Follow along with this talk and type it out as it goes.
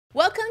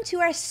Welcome to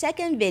our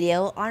second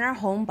video on our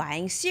home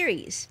buying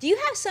series. Do you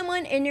have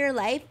someone in your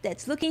life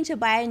that's looking to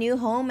buy a new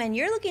home and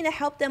you're looking to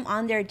help them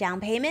on their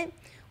down payment?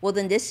 Well,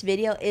 then this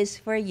video is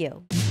for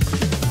you.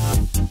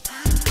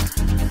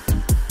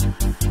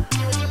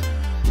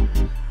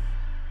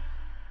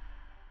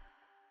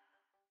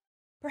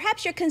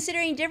 Perhaps you're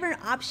considering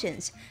different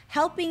options,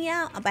 helping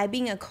out by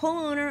being a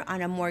co-owner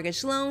on a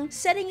mortgage loan,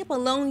 setting up a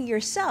loan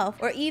yourself,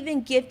 or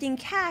even gifting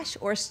cash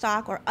or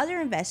stock or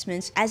other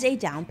investments as a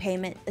down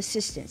payment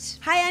assistance.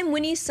 Hi, I'm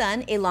Winnie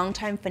Sun, a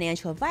longtime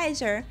financial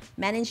advisor,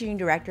 managing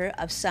director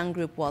of Sun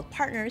Group Wealth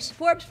Partners,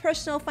 Forbes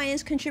Personal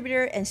Finance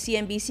contributor, and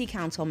CNBC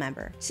Council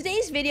member.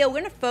 Today's video, we're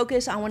going to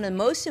focus on one of the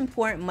most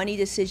important money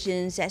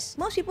decisions that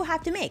most people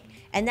have to make,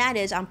 and that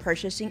is on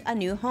purchasing a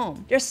new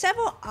home. There are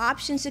several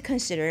options to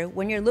consider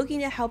when you're looking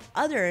to help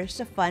others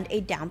to fund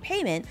a down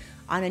payment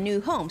on a new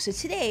home. So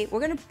today we're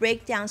going to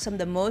break down some of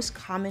the most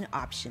common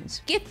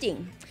options.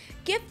 Gifting.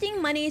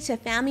 Gifting money to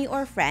family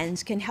or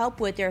friends can help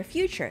with their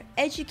future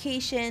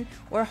education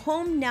or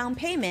home down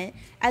payment,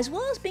 as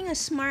well as being a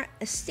smart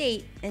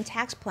estate and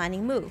tax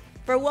planning move.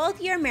 For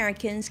wealthier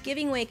Americans,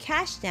 giving away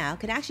cash now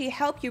can actually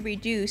help you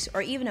reduce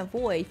or even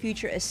avoid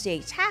future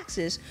estate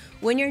taxes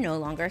when you're no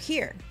longer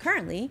here.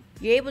 Currently,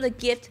 you're able to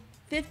gift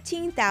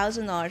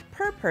 $15,000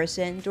 per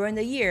person during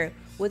the year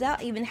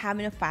without even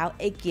having to file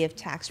a gift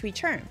tax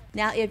return.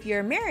 Now, if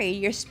you're married,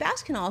 your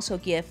spouse can also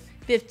give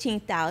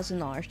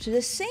 $15,000 to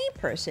the same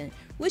person,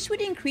 which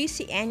would increase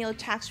the annual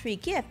tax-free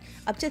gift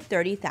up to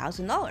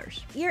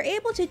 $30,000. You're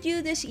able to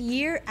do this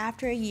year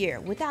after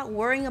year without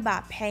worrying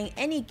about paying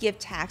any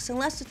gift tax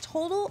unless the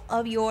total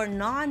of your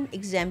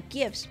non-exempt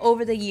gifts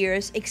over the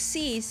years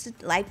exceeds the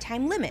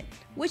lifetime limit,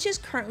 which is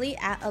currently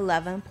at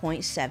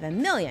 $11.7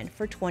 million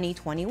for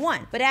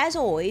 2021. But as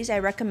always, I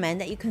recommend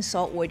that you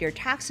consult with your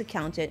tax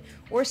accountant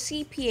or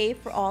CPA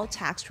for all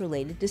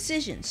tax-related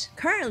decisions.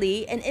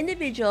 Currently, an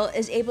individual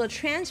is able to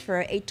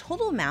transfer a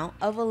total amount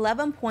of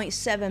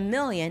 $11.7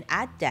 million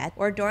at death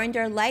or during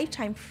their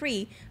lifetime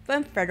free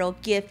from federal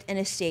gift and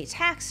estate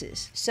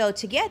taxes. So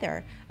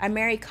together, a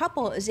married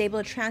couple is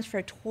able to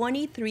transfer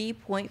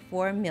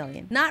 $23.4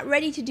 million. Not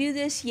ready to do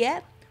this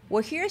yet?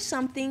 Well, here's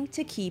something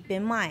to keep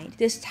in mind.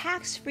 This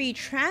tax-free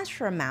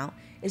transfer amount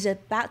is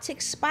about to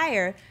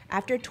expire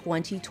after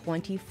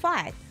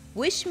 2025.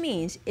 Which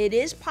means it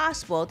is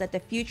possible that the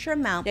future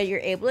amount that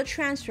you're able to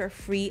transfer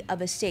free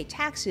of estate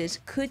taxes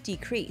could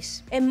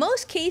decrease. In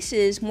most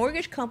cases,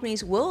 mortgage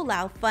companies will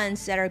allow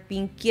funds that are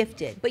being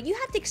gifted, but you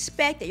have to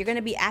expect that you're going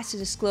to be asked to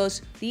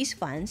disclose these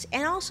funds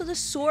and also the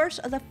source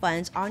of the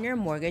funds on your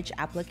mortgage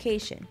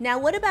application. Now,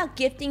 what about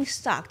gifting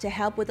stock to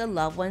help with a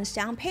loved one's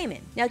down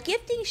payment? Now,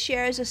 gifting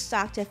shares of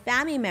stock to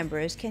family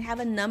members can have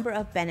a number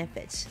of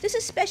benefits. This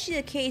is especially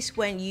the case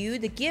when you,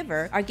 the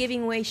giver, are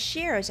giving away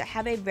shares that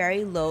have a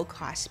very low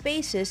cost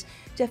basis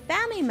to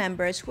family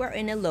members who are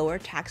in a lower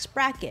tax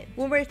bracket.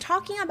 When we're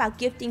talking about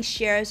gifting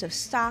shares of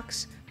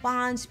stocks,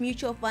 bonds,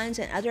 mutual funds,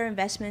 and other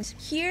investments,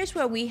 here's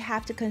where we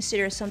have to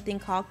consider something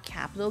called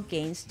capital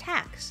gains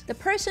tax. The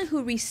person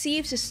who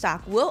receives the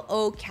stock will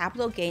owe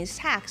capital gains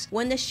tax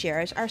when the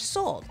shares are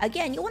sold.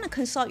 Again, you want to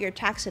consult your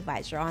tax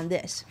advisor on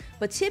this,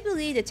 but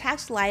typically the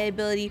tax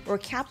liability or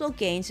capital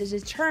gains is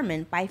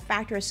determined by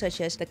factors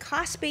such as the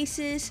cost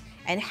basis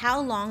and how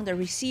long the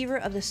receiver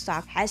of the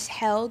stock has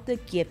held the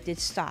gifted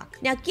stock.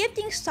 Now,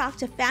 gifting stock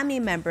to family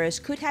members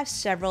could have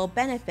several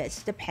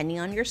benefits depending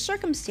on your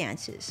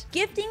circumstances.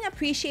 Gifting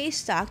appreciated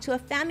stock to a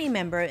family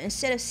member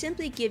instead of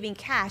simply giving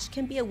cash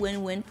can be a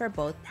win-win for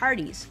both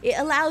parties. It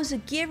allows the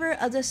giver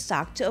of the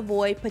stock to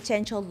avoid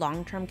potential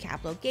long-term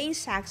capital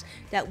gains tax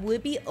that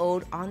would be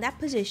owed on that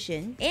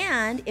position,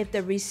 and if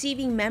the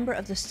receiving member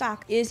of the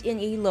stock is in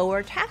a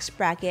lower tax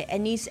bracket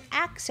and needs to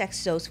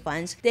access those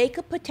funds, they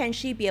could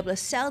potentially be able to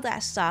sell that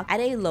stock at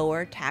a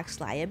lower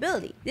tax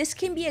liability. This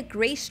can be a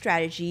great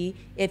strategy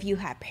if you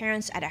have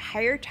parents at a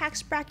higher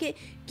tax bracket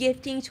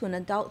gifting to an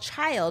adult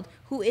child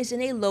who is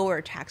in a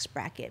lower tax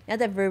bracket. Now,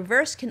 the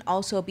reverse can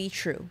also be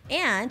true.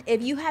 And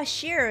if you have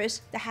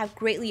shares that have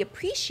greatly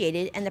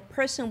appreciated and the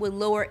person with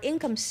lower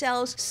income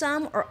sells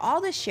some or all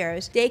the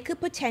shares, they could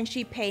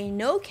potentially pay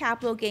no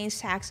capital gains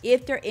tax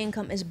if their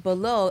income is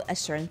below a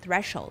certain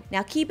threshold.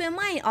 Now, keep in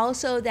mind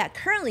also that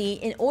currently,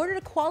 in order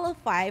to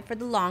qualify for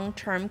the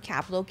long-term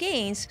capital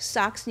gains,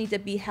 stocks need to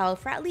be held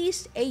for at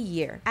least a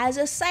year. As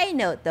a side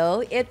note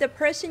though, if the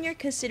person you're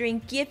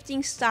considering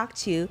gifting stock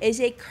to is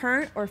a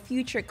current or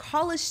future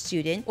college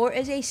student or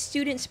is a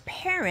student's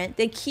parent,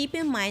 then keep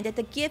in mind that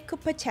the gift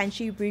could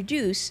potentially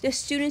reduce the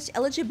student's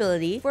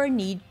eligibility for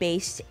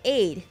need-based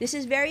aid. This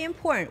is very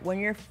important when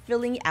you're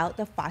filling out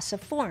the FAFSA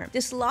form.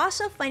 This loss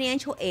of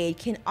financial aid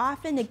can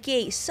often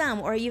negate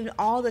some or even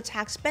all the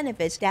tax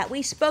benefits that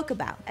we spoke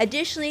about.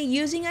 Additionally,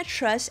 using a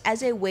trust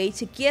as a way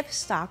to gift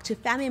stock to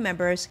family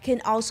members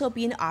can also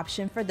be an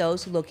option for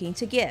those looking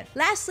to give.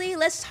 Lastly,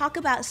 let's talk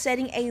about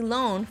setting a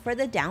loan for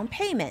the down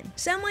payment.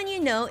 Someone you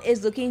know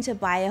is looking to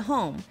buy a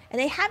home and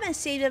they haven't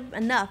haven't saved up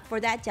enough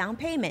for that down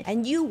payment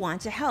and you want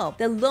to help,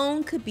 the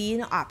loan could be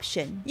an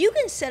option. You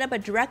can set up a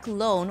direct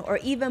loan or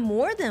even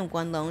more than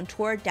one loan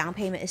toward down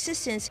payment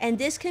assistance, and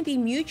this can be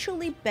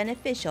mutually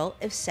beneficial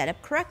if set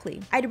up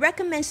correctly. I'd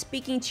recommend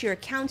speaking to your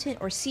accountant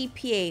or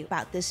CPA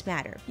about this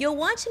matter. You'll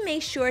want to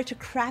make sure to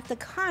craft the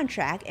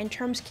contract and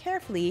terms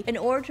carefully in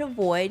order to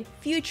avoid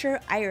future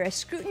IRS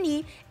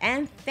scrutiny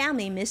and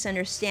family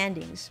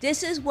misunderstandings.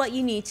 This is what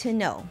you need to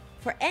know.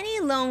 For any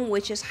loan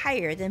which is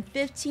higher than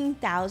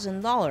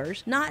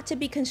 $15,000 not to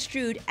be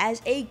construed as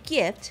a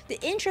gift,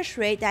 the interest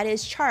rate that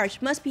is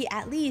charged must be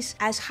at least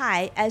as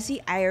high as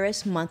the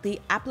IRS monthly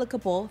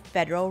applicable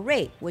federal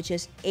rate, which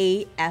is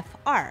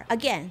AFR.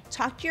 Again,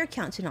 talk to your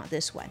accountant on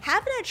this one.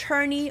 Have an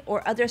attorney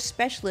or other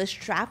specialist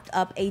draft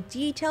up a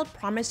detailed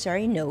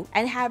promissory note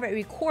and have it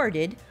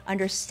recorded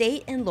under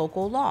state and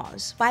local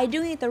laws. By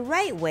doing it the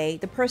right way,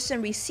 the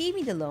person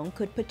receiving the loan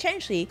could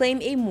potentially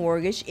claim a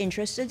mortgage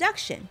interest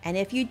deduction. And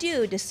if you do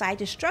decide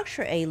to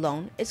structure a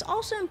loan, it's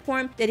also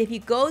important that if you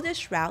go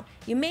this route,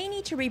 you may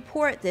need to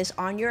report this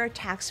on your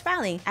tax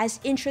filing,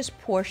 as interest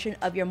portion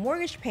of your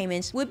mortgage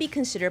payments would be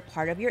considered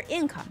part of your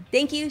income.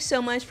 Thank you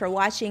so much for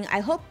watching.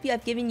 I hope you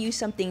have given you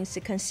some things to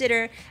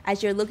consider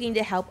as you're looking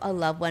to help a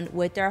loved one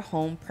with their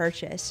home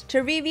purchase. To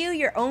review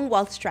your own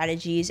wealth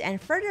strategies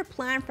and further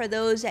plan for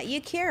those that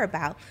you care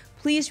about,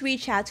 please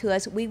reach out to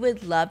us. We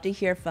would love to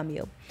hear from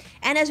you.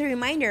 And as a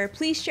reminder,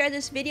 please share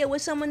this video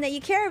with someone that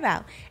you care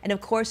about. And of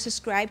course,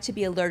 subscribe to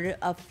be alerted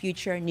of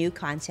future new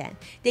content.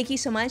 Thank you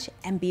so much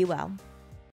and be well.